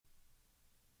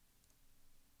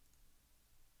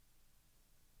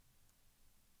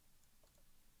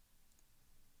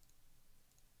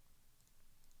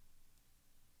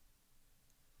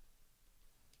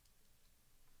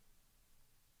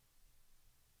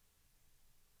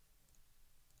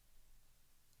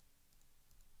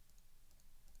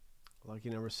Lucky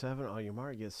number 7. On your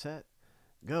mark, get set,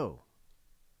 go.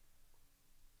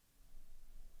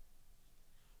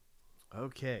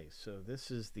 Okay, so this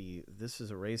is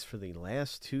a race for the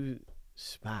last 2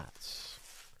 spots.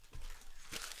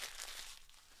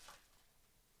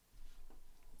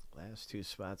 Last 2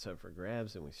 spots up for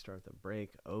grabs, and we start the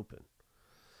break open.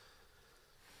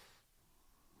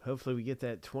 Hopefully we get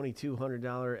that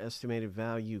 $2,200 estimated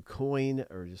value coin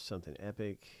or just something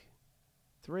epic.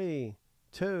 3,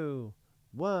 2,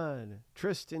 1.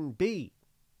 Tristan B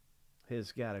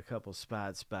has got a couple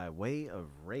spots by way of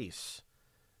race.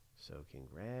 So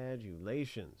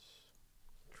congratulations,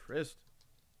 Tristan.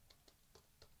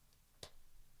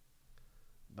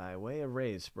 By way of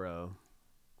race, bro.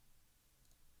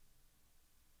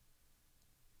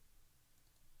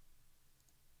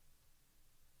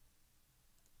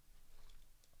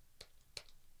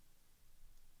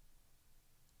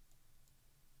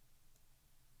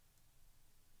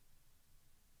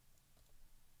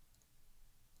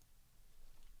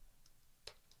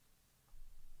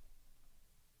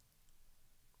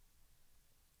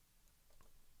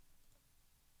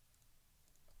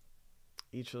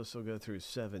 Each list will go through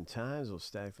 7 times. We'll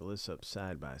stack the lists up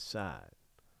side by side.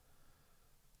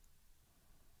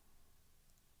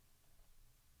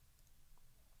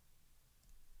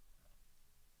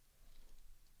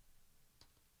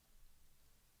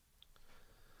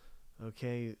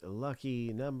 Okay,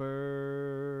 lucky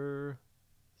number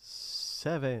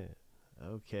 7.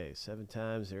 Okay, 7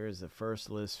 times. There is the first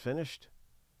list finished.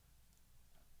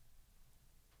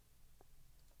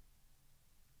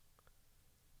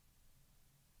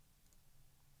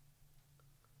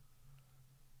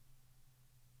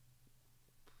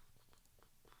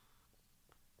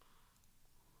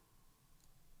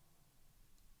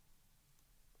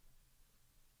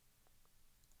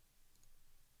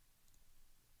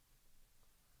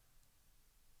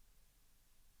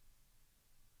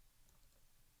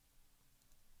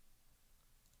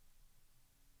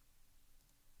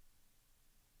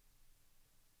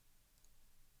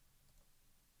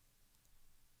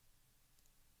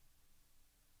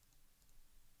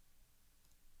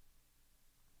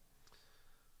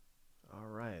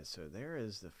 So there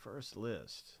is the first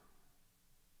list.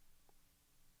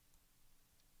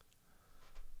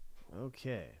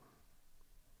 Okay.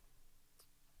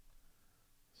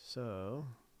 So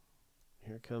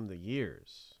here come the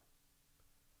years.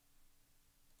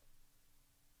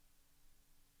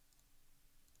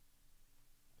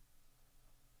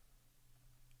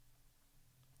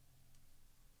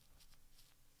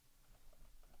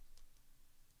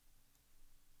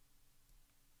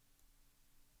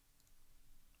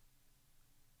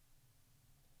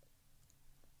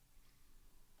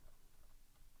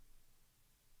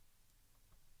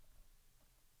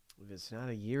 If it's not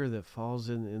a year that falls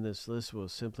in this list, we'll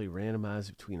simply randomize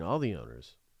between all the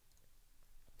owners.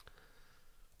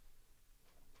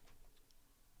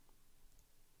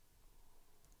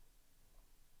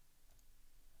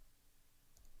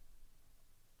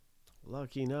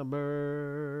 Lucky number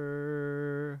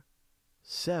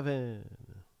 7.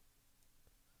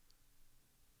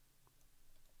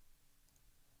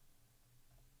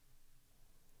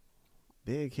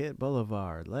 Big Hit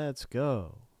Boulevard. Let's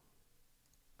go.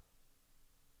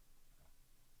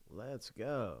 Let's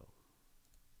go.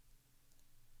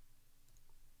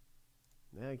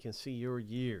 Now you can see your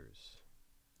years.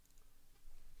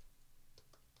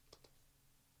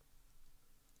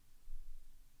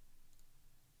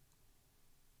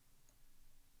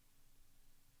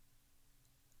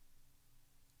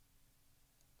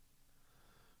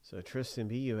 So Tristan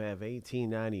B, you have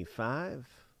 1895.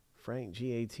 Frank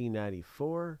G,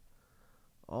 1894.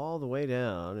 All the way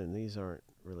down, and these aren't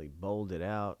really bolded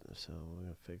out, so we're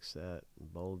going to fix that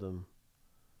and bold them.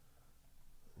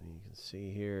 And you can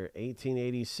see here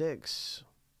 1886.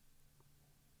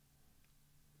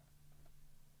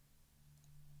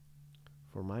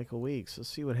 For Michael Weeks. Let's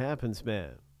see what happens,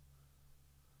 man.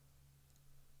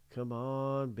 Come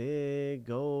on, big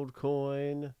gold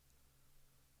coin.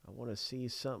 I want to see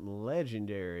something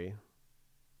legendary.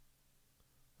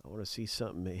 I want to see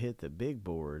something that hit the big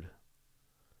board.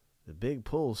 The big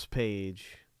pulse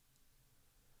page.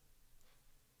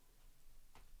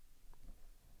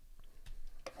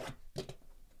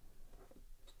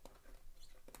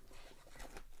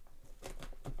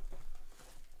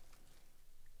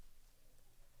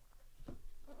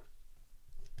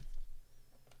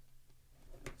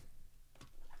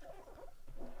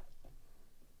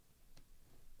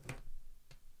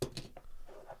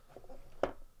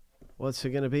 What's it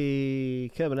going to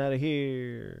be coming out of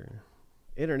here?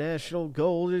 International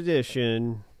Gold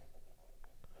Edition.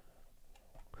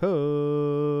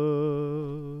 Ho!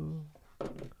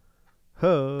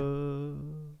 Ho.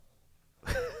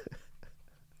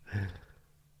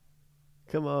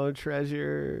 Come on,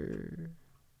 treasure.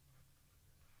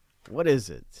 What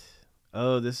is it?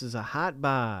 Oh, this is a hot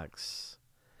box.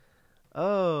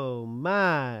 Oh,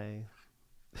 my.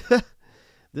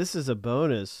 This is a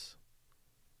bonus.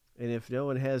 And if no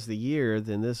one has the year,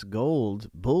 then this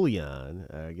gold bullion,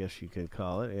 I guess you could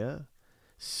call it, yeah.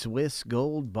 Swiss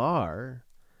gold bar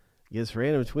gets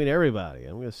random between everybody.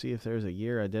 I'm going to see if there's a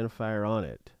year identifier on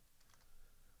it.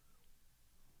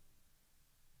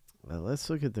 Well, let's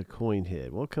look at the coin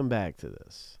hit. We'll come back to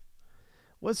this.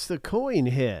 What's the coin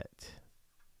hit?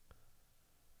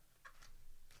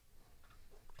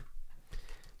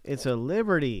 It's a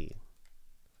Liberty.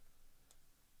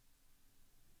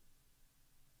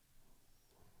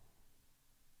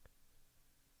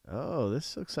 Oh,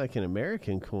 this looks like an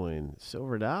American coin.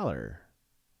 Silver dollar.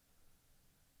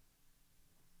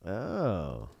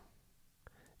 Oh.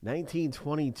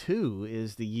 1922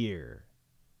 is the year.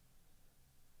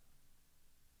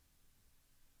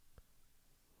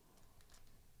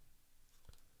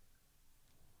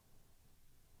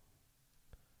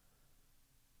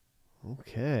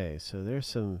 Okay, so there's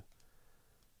some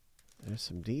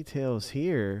details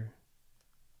here.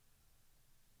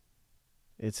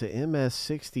 It's a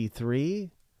MS-63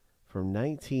 from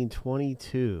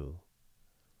 1922.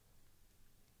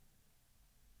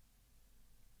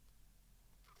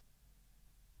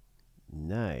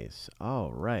 Nice.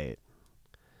 All right.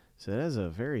 So that is a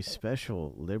very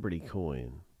special Liberty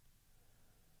coin.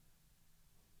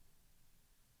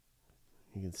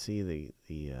 You can see the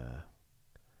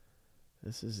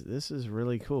this is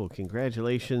really cool.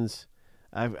 Congratulations.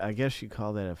 I guess you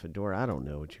call that a fedora. I don't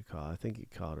know what you call it. I think you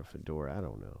call it a fedora. I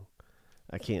don't know.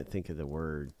 I can't think of the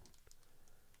word.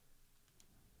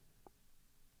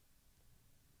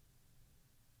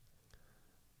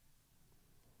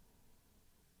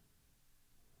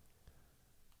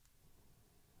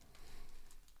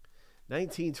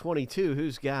 $1922.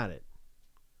 Who's got it?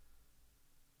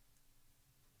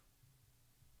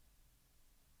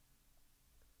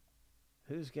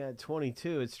 Who's got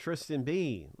 22? It's Tristan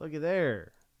B. Look at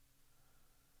there.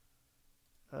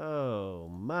 Oh,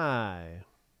 my.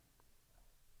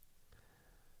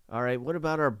 All right, what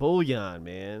about our bullion,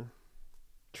 man?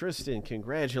 Tristan,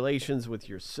 congratulations with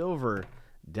your silver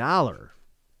dollar.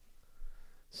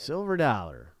 Silver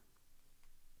dollar.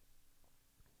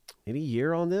 Any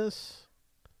year on this?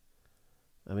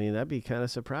 I mean, I'd be kind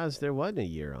of surprised there wasn't a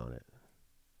year on it.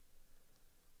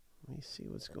 Let me see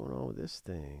what's going on with this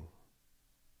thing.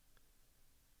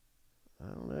 I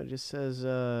don't know. It just says,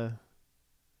 you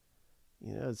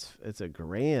know, it's a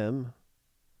gram,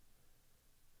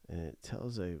 and it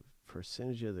tells a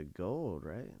percentage of the gold,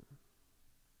 right?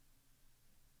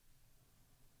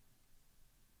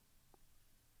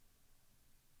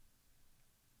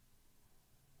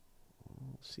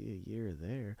 We'll see a year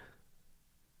there.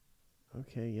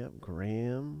 Okay, yep,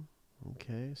 gram.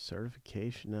 Okay,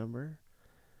 certification number.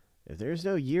 If there's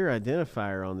no year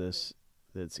identifier on this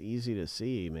that's easy to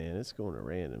see, man, it's going to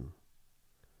random.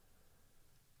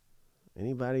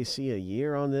 Anybody see a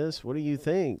year on this? What do you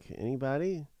think?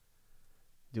 Anybody?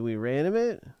 Do we random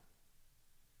it?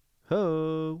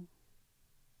 Ho!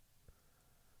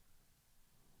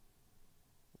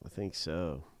 I think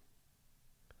so.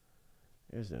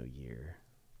 There's no year.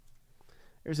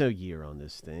 There's no year on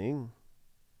this thing.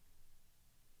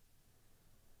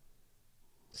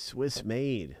 Swiss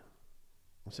made.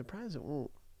 I'm surprised it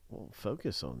won't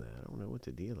focus on that. I don't know what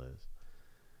the deal is.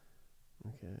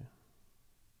 Okay.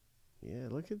 Yeah,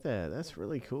 look at that. That's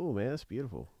really cool, man. That's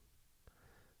beautiful.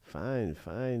 Fine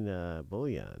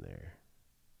bullion there.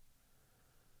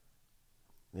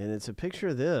 And it's a picture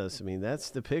of this. I mean, that's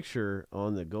the picture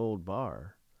on the gold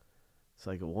bar. It's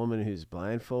like a woman who's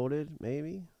blindfolded,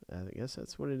 maybe. I guess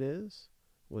that's what it is.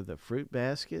 With a fruit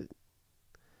basket.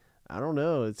 I don't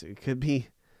know. It could be,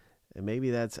 and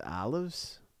maybe that's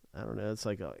olives. I don't know. It's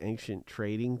like an ancient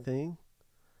trading thing.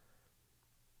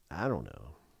 I don't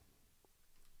know.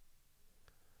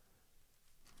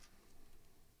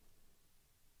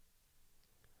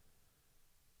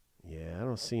 Yeah, I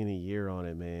don't see any year on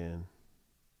it, man.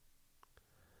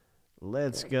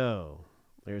 Let's go.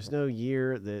 There's no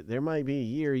year. There might be a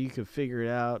year you could figure it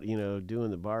out, you know,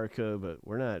 doing the barcode, but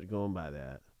we're not going by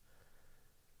that.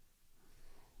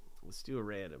 Let's do a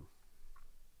random.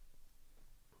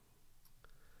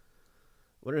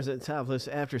 Winners at top list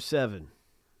after 7.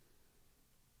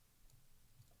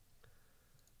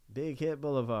 Big Hit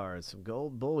Boulevard. Some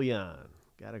gold bullion.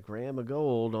 Got a gram of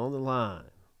gold on the line.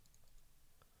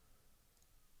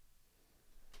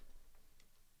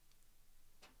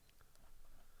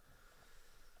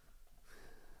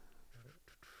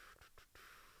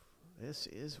 This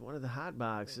is one of the hot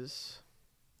boxes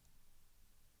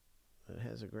that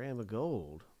has a gram of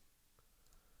gold.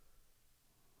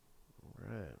 All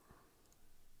right.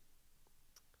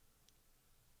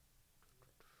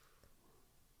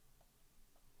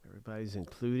 Everybody's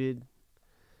included.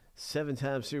 7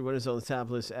 times through. What is on the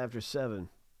top list after 7?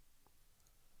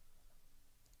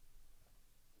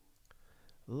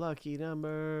 Lucky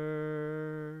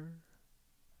number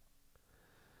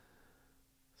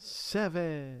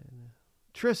 7.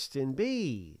 Tristan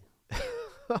B.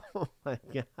 Oh my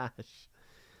gosh.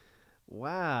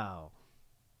 Wow.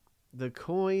 The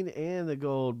coin and the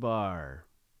gold bar.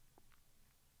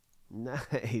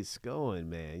 Nice going,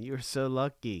 man. You're so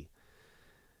lucky.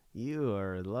 You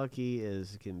are lucky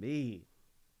as can be.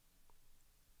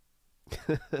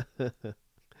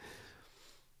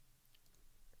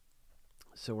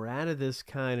 So we're out of this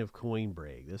kind of coin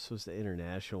break. This was the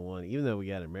international one, even though we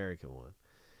got an American one.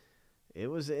 It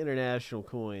was the international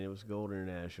coin. It was gold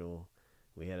international.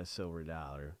 We had a silver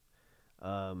dollar.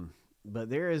 But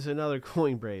there is another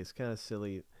coin break. It's kind of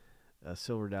silly, a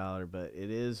silver dollar, but it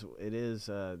is.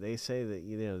 They say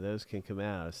that those can come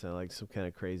out. It's not like some kind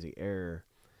of crazy error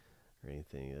or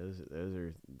anything. Those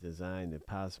are designed to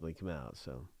possibly come out.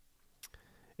 So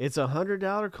it's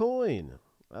 $100 coin.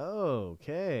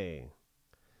 Okay.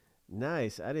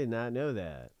 Nice. I did not know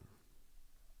that.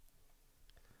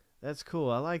 That's cool.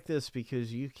 I like this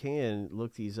because you can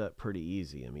look these up pretty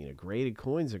easy. I mean, a graded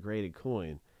coin's a graded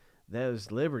coin.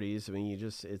 Those Liberties, I mean,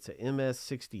 it's a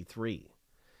MS63.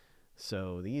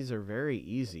 So these are very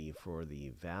easy for the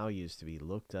values to be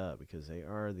looked up because they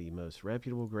are the most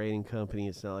reputable grading company.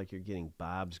 It's not like you're getting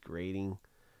Bob's Grading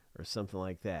or something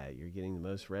like that. You're getting the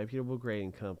most reputable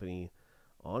grading company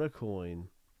on a coin.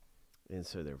 And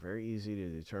so they're very easy to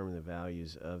determine the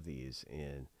values of these.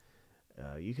 And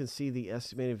you can see the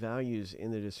estimated values in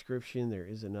the description. There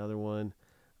is another one,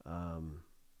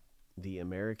 the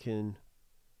American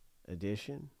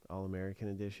edition, All-American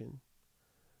edition.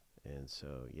 And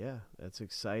so, yeah, that's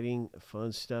exciting,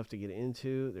 fun stuff to get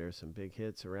into. There's some big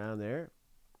hits around there.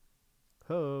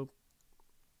 Hope.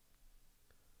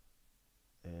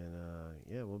 And,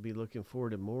 yeah, we'll be looking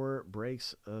forward to more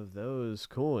breaks of those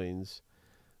coins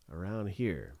around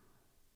here.